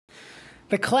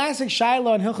The classic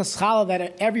Shiloh and Hilchas Challah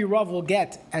that every Rav will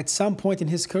get at some point in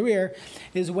his career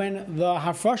is when the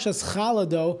Hafrashas Challah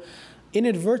dough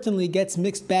inadvertently gets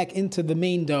mixed back into the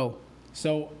main dough.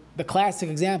 So the classic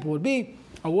example would be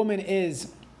a woman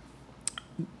is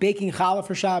baking challah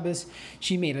for Shabbos.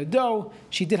 She made a dough.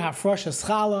 She did Hafrashas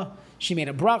Challah. She made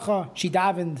a bracha. She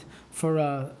davened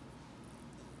for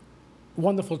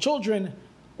wonderful children,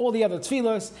 all the other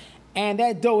tefillos, and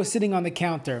that dough is sitting on the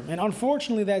counter. And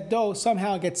unfortunately, that dough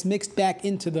somehow gets mixed back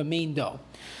into the main dough.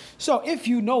 So if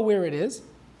you know where it is,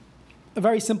 a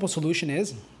very simple solution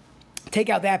is take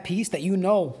out that piece that you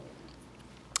know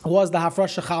was the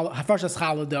Hafrashas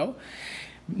Challah dough.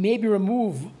 Maybe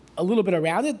remove a little bit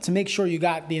around it to make sure you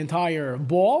got the entire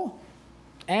ball,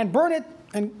 and burn it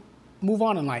and move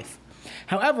on in life.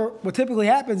 However, what typically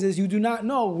happens is you do not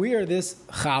know where this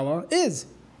challah is.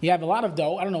 You have a lot of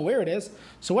dough. I don't know where it is.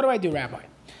 So what do I do, Rabbi?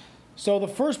 So the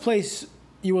first place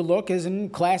you would look is in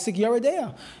classic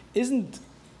Yeridea. Isn't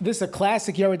this a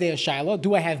classic Yeridea Shiloh?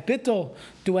 Do I have bittul?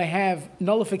 Do I have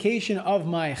nullification of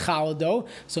my challah dough?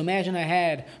 So imagine I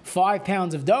had 5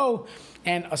 pounds of dough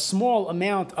and a small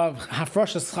amount of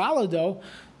Hafrashas Challah dough.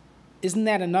 Isn't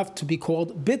that enough to be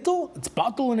called bittul? It's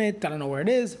batul in it. I don't know where it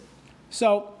is.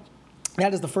 So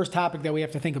that is the first topic that we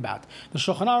have to think about. The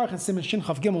Shulchan Aruch in Siman Shin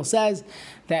Chav Gimel says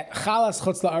that chalas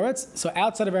chutz la'aretz, so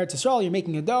outside of Eretz Yisrael, you're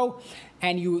making a dough,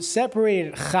 and you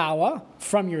separated challah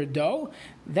from your dough.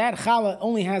 That challah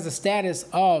only has a status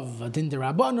of din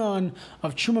derabanan,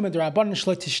 of truma derabanan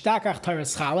shlo tishtakach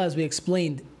taras challah, as we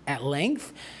explained at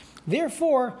length.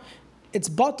 Therefore, it's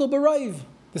batul b'raiv.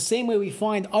 The same way we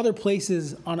find other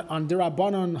places on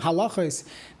derabanan halachos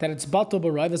that it's batul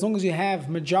b'raiv, as long as you have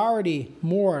majority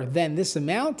more than this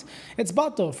amount, it's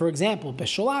batul. For example,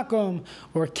 beshulakum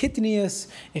or kitnius,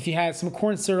 if you had some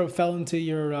corn syrup fell into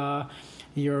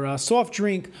your soft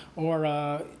drink, or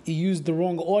you used the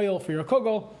wrong oil for your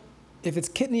kugel. If it's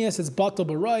kitnius, it's batul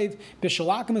b'raiv.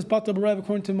 Beshulakum is batul b'raiv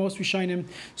according to most Rishonim.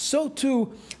 So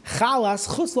too, chalas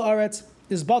chutz la'aretz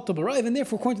is batul b'raiv, and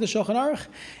therefore, according to the Shulchan Aruch,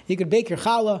 you could bake your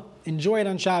challah, enjoy it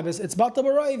on Shabbos. It's batul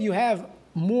b'raiv. You have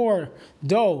more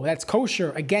dough that's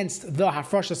kosher against the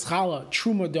Hafrashas Challah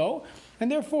truma dough, and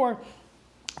therefore,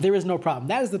 there is no problem.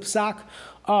 That is the psak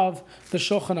of the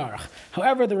Shulchan Aruch.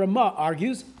 However, the Ramah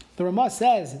argues, the Ramah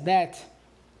says that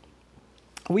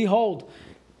we hold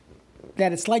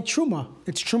that it's like truma.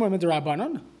 It's truma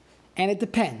midrabanan, and it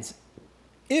depends.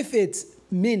 If it's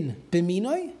min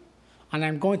b'minoi, and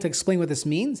I'm going to explain what this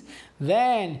means,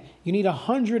 then you need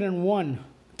 101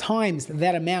 times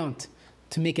that amount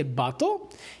to make it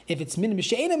batul. If it's min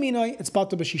b'she'ena minoi, it's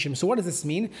batul b'shishim. So what does this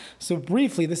mean? So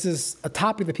briefly, this is a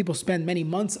topic that people spend many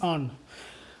months on.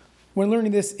 When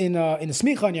learning this in the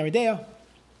smicha and Yeridea,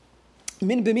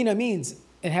 min b'mina means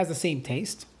it has the same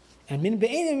taste, and min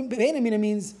b'eina mina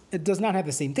means it does not have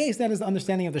the same taste. That is the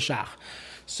understanding of the shach.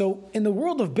 So in the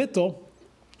world of bittul,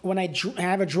 when I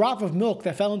have a drop of milk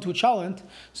that fell into a chalent,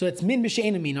 so it's min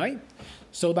b'she'ena minoi.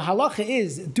 So the halacha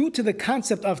is, due to the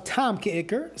concept of tam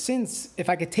ke'ikr, since if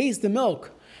I could taste the milk,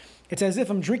 it's as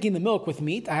if I'm drinking the milk with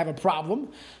meat, I have a problem.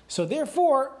 So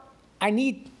therefore, I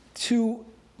need to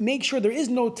make sure there is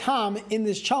no tam in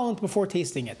this chalent before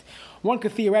tasting it. One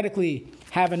could theoretically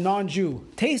have a non-Jew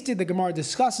taste it. The Gemara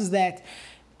discusses that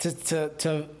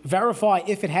to verify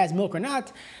if it has milk or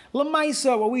not.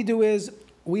 L'maisa, what we do is,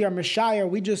 we are Meshayar,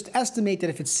 we just estimate that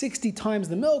if it's 60 times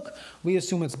the milk, we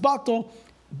assume it's batul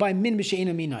by min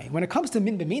b'she'ena minai. When it comes to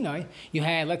min b'minai, you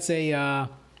had, let's say,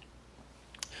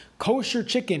 kosher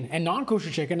chicken and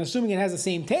non-kosher chicken, assuming it has the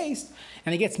same taste,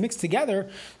 and it gets mixed together.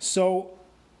 So,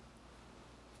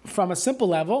 from a simple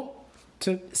level,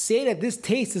 to say that this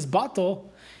taste is batul,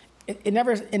 it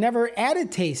never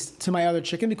added taste to my other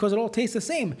chicken because it all tastes the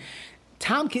same.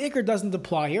 Tam ke'ikr doesn't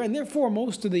apply here, and therefore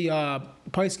most of the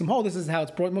Paiskim hold, this is how it's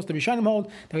brought, most of the Rishonim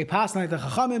hold, that we pass like the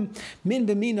Chachamim, min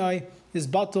b'minai is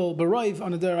batul b'raiv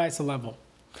on a deraisa level.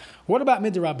 What about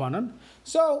midrabanan?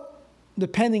 So,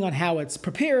 depending on how it's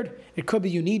prepared, it could be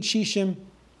you need shishim,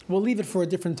 we'll leave it for a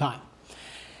different time.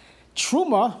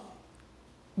 Truma,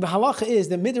 the halacha is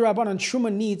that midrabanan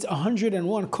truma needs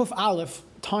 101 kuf aleph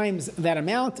times that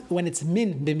amount when it's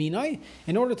min b'minai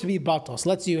in order to be batul. So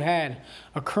let's say you had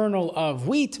a kernel of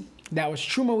wheat that was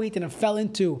truma wheat and it fell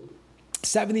into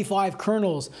 75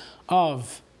 kernels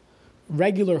of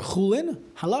regular chulin.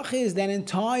 Halacha is that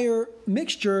entire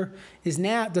mixture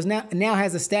now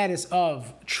has the status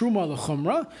of truma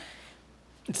l'chumra.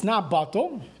 It's not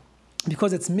batul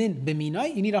because it's min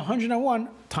b'minai. You need 101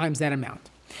 times that amount.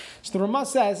 So the Ramah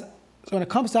says, so when it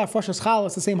comes to Hafrashas Challah,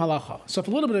 it's the same halacha. So if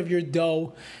a little bit of your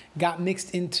dough got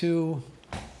mixed into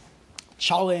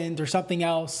cholent or something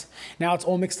else. Now it's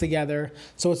all mixed together.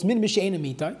 So it's min b'she'ena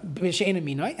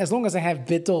minai. As long as I have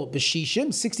bittul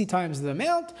b'shishim, 60 times the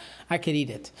amount, I could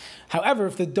eat it. However,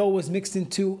 if the dough was mixed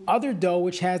into other dough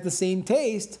which has the same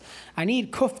taste, I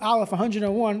need kuf aleph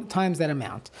 101 times that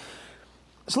amount.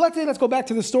 So let's go back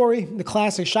to the story, the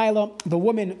classic Shiloh. The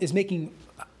woman is making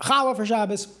challah for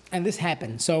Shabbos, and this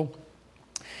happened. So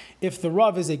if the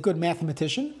Rav is a good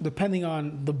mathematician, depending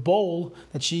on the bowl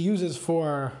that she uses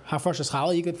for hafrashas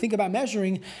challah, you could think about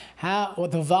measuring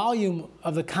what the volume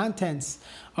of the contents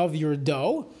of your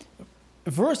dough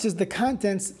versus the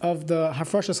contents of the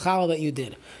hafrashas challah that you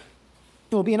did.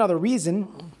 It will be another reason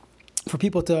for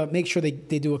people to make sure they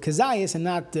do a kazayas and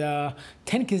not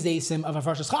 10 kazasim of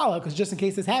hafrashas challah, because just in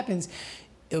case this happens,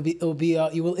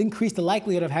 you will increase the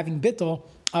likelihood of having bittul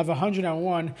of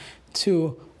 101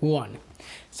 to 1.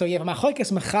 So you have a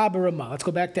machlokes mechaber Rama. Let's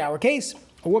go back to our case.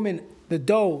 A woman, the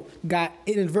dough got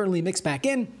inadvertently mixed back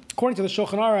in. According to the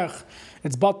Shulchan Aruch,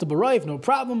 it's batel b'roiv, no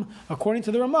problem. According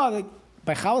to the Rama,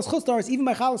 by chalas chutz la'aretz, even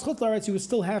by chalas chutz la'aretz, you would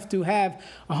still have to have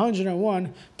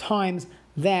 101 times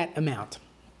that amount.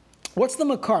 What's the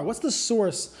makar? What's the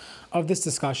source of this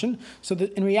discussion? So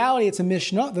in reality, it's a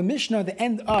Mishnah. The Mishnah, at the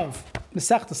end of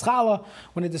Masechtas Challah,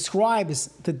 when it describes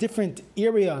the different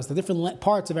areas, the different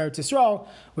parts of Eretz Yisrael,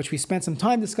 which we spent some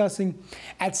time discussing,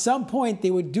 at some point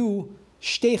they would do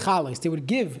shtei chalas. They would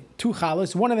give 2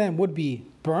 chalas. One of them would be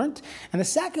burnt, and the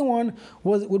second one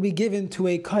would be given to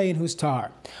a kohen who's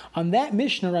tahar. On that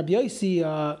Mishnah, Rabbi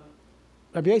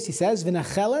Yossi says,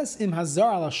 "V'nacheles im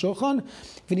hazar ala shulchan,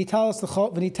 v'nitenes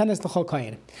l'chol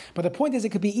kayin." But the point is, it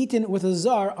could be eaten with a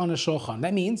zar on a shulchan.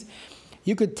 That means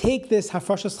you could take this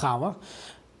hafrashas challah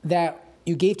that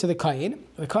you gave to the kayin.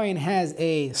 The kayin has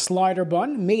a slider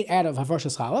bun made out of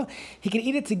hafrashas challah. He can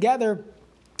eat it together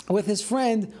with his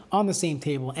friend on the same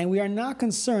table, and we are not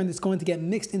concerned it's going to get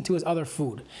mixed into his other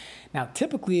food. Now,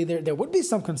 typically, there would be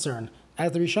some concern.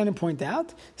 As the Rishonim point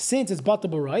out, since it's batel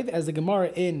b'roiv, as the Gemara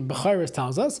in Bechiros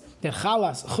tells us, that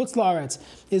chalas chutz la'aretz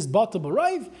is batel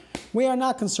b'roiv, we are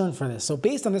not concerned for this. So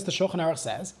based on this, the Shulchan Aruch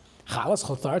says, chalas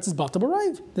chutz la'aretz is batel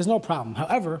b'roiv. There's no problem.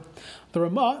 However, the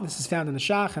Rama, this is found in the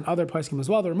Shach and other poskim as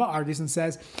well, the Rama argues and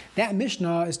says, that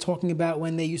Mishnah is talking about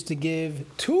when they used to give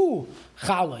 2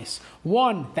 chalas.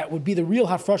 One that would be the real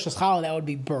hafrashas challah that would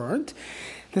be burnt.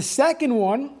 The second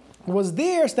one was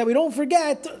there so that we don't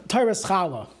forget Torah's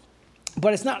challah.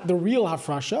 But it's not the real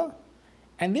hafrasha,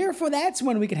 and therefore that's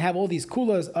when we can have all these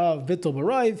kulas of bittul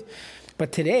b'roiv.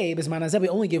 But today, b'zman hazeh, we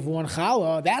only give 1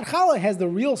 challah. That challah has the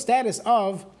real status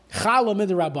of challah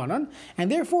midrabanan, and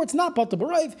therefore it's not bittul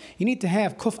b'roiv. You need to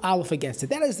have kuf aleph against it.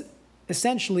 That is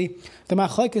essentially the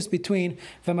machlokes between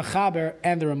the mechaber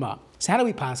and the Rama. So how do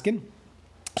we paskin?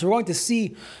 So we're going to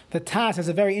see the Tas has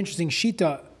a very interesting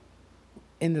shita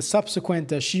in the subsequent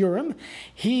shiurim.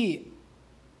 He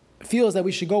feels that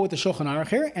we should go with the Shulchan Aruch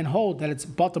here and hold that it's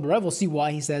batel b'roiv. We'll see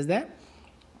why he says that.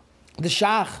 The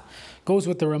Shach goes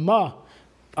with the Rama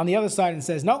on the other side and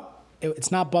says, no,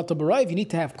 it's not batel b'roiv. You need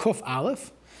to have kuf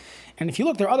aleph. And if you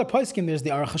look, there are other poskim. There's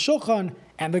the Aruch HaShulchan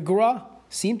and the Gra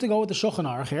seem to go with the Shulchan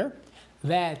Aruch here,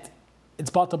 that it's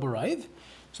batel b'roiv.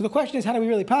 So the question is, how do we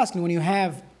really paskin when you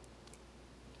have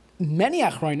many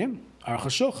achronim, Aruch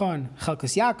HaShulchan,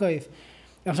 Chelkas Yaakov,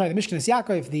 the Mishkanas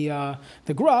Yaakov,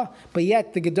 the Gra, but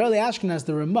yet the Gedolei Ashkenaz,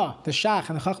 the Rama, the Shach,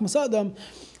 and the Chachmas Adam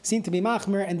seem to be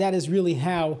machmer, and that is really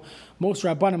how most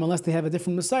Rabbanim, unless they have a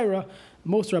different Messiah,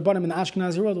 most Rabbanim in the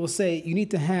Ashkenazi world will say you need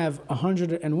to have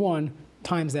 101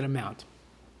 times that amount.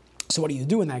 So what do you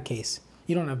do in that case?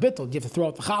 You don't have bittul, you have to throw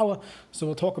out the challah, so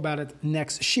we'll talk about it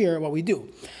next shir, what we do.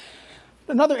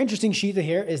 Another interesting shita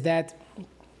here is that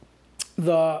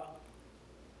the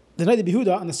Noda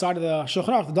B'Yehuda on the side of the Shulchan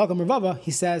Aruch, the Dalgam Mervava, he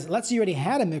says, let's say you already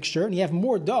had a mixture and you have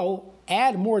more dough,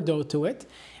 add more dough to it,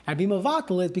 and be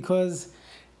mevatel it, because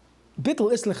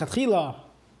bittul is lechatchila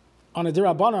on a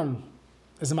dirabanan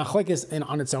is a machlekes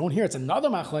on its own. Here it's another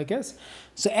machlekes,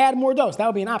 so add more dough. So that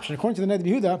would be an option. According to the Noda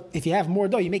B'Yehuda, if you have more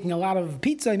dough, you're making a lot of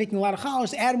pizza, you're making a lot of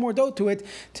challahs, add more dough to it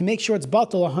to make sure it's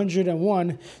batel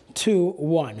 101 to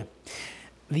 1.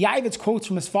 The Yavitz quotes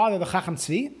from his father, the Chacham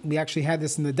Tzvi. We actually had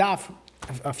this in the daf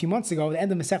a few months ago, the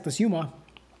end of Masechtas Yuma.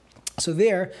 So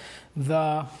there,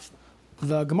 the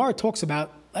Gemara talks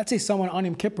about, let's say someone on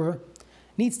Yom Kippur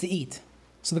needs to eat.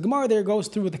 So the Gemara there goes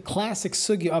through the classic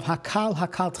sugya of hakal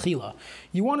tchila.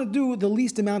 You want to do the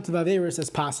least amount of averis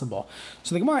as possible.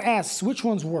 So the Gemara asks, which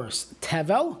one's worse?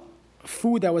 Tevel,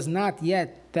 food that was not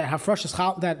yet, that hafrashas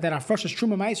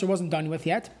truma meiser wasn't done with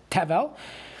yet, tevel,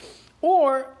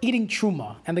 or eating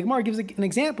truma. And the Gemara gives an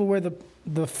example where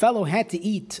the fellow had to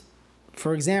eat,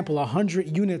 for example,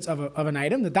 100 units of an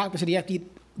item. The doctor said you have to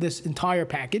eat this entire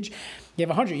package. You have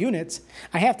 100 units.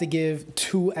 I have to give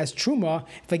 2 as truma.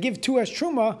 If I give 2 as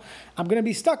truma, I'm going to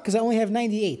be stuck because I only have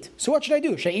 98. So what should I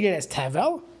do? Should I eat it as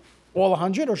tevel, all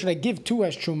 100, or should I give 2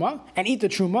 as truma and eat the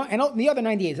truma and the other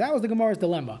 98? That was the Gemara's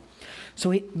dilemma.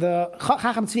 So the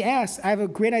Chacham Tzvi asked, I have a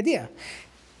great idea.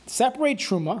 Separate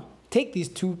truma, take these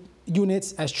 2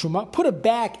 units as truma, put it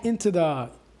back into the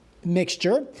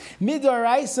mixture.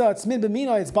 Midaraisa, it's mid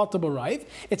b'mina, it's bata b'raiv.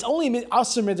 It's only mid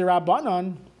aser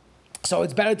midarabanan, so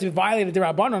it's better to violate the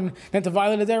Rabbanon than to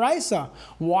violate the Deraisa.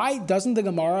 Why doesn't the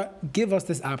Gemara give us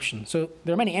this option? So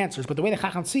there are many answers, but the way the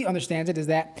Chacham Tzvi understands it is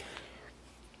that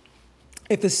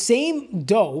if the same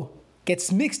dough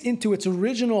gets mixed into its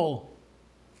original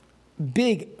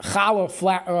big challah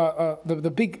flat,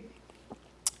 the big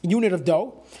unit of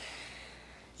dough,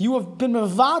 you have been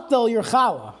mevatel your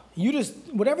challah. You just,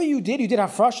 whatever you did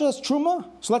hafrashas, truma,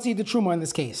 so let's eat the truma in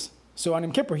this case. So on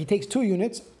Yom Kippur, he takes 2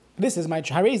 units. This is my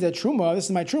hareza truma, this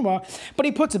is my truma, but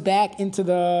he puts it back into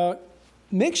the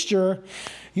mixture.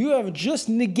 You have just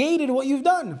negated what you've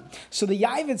done. So the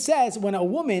Ya'avid says when a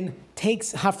woman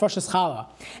takes hafrashas challah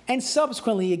and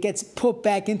subsequently it gets put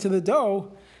back into the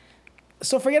dough,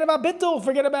 so forget about bittul,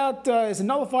 forget about it's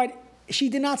nullified. She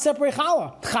did not separate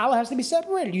challah. Challah has to be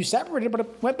separated. You separated it, but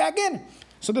it went back in.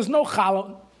 So there's no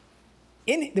challah.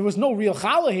 There was no real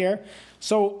challah here.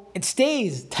 So it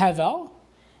stays tevel.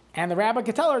 And the rabbi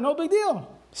could tell her, no big deal.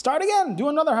 Start again. Do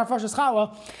another hafrashas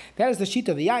challah. That is the sheet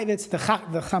of the Ya'avitz. The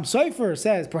Cham Sofer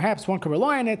says perhaps one could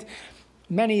rely on it.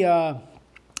 Many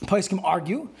poskim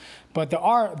argue, but there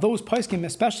are those poskim,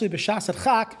 especially b'shas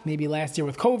chak, maybe last year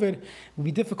with COVID, it would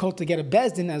be difficult to get a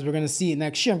bezdin, as we're going to see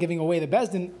next year. I'm giving away the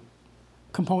bezdin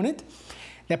component.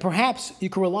 That perhaps you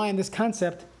could rely on this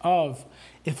concept of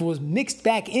if it was mixed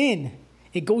back in,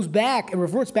 it goes back, it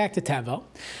reverts back to tevel.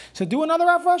 So do another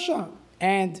hafrasha.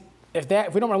 And if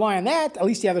we don't rely on that, at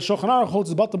least you have the Shulchan Aruch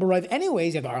holds the bata b'raiv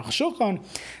anyways. You have the Aruch Shulchan,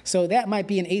 so that might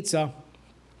be an eitzah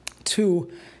to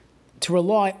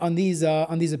rely on these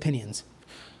opinions.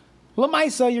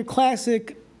 Lamaisa, your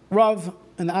classic Rav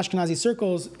in the Ashkenazi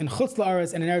circles in Chutz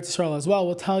La'aretz and in Eretz Yisrael as well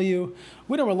will tell you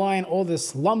we don't rely on all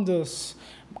this lamdus,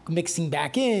 mixing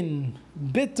back in,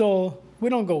 bittul. We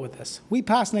don't go with this. We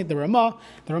passionate the Ramah.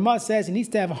 The Ramah says it needs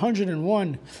to have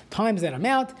 101 times that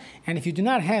amount, and if you do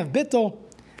not have bittul,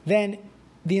 then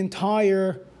the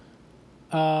entire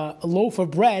loaf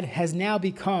of bread has now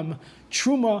become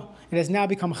truma. It has now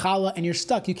become challah, and you're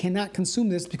stuck. You cannot consume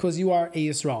this because you are a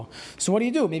Yisrael. So what do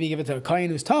you do? Maybe you give it to a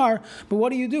kohen who's tar, but what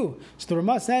do you do? So the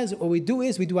Ramah says what we do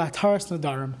is we do ataras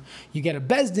nadarim. You get a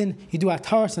bezdin, you do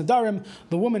ataras nadarim.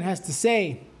 The woman has to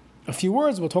say a few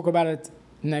words. We'll talk about it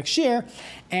next year,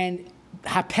 and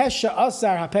hapesha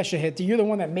asar hapesha hit. You're the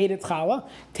one that made it challah.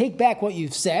 Take back what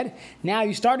you've said. Now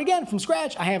you start again from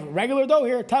scratch. I have regular dough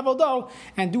here, tevel dough,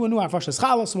 and do a new hafrashas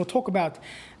challah. So we'll talk about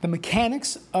the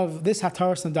mechanics of this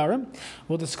hataras nadarim.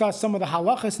 We'll discuss some of the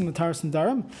halachas in the hataras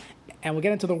nadarim, and we'll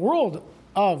get into the world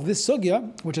of this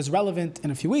sugya, which is relevant in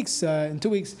a few weeks. In 2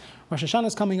 weeks, Rosh Hashanah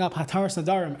is coming up. Hataras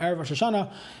nadarim, erev Rosh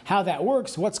Hashanah, how that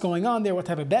works, what's going on there, what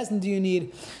type of bezdin do you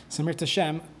need? Samir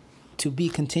Tashem, to be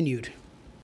continued.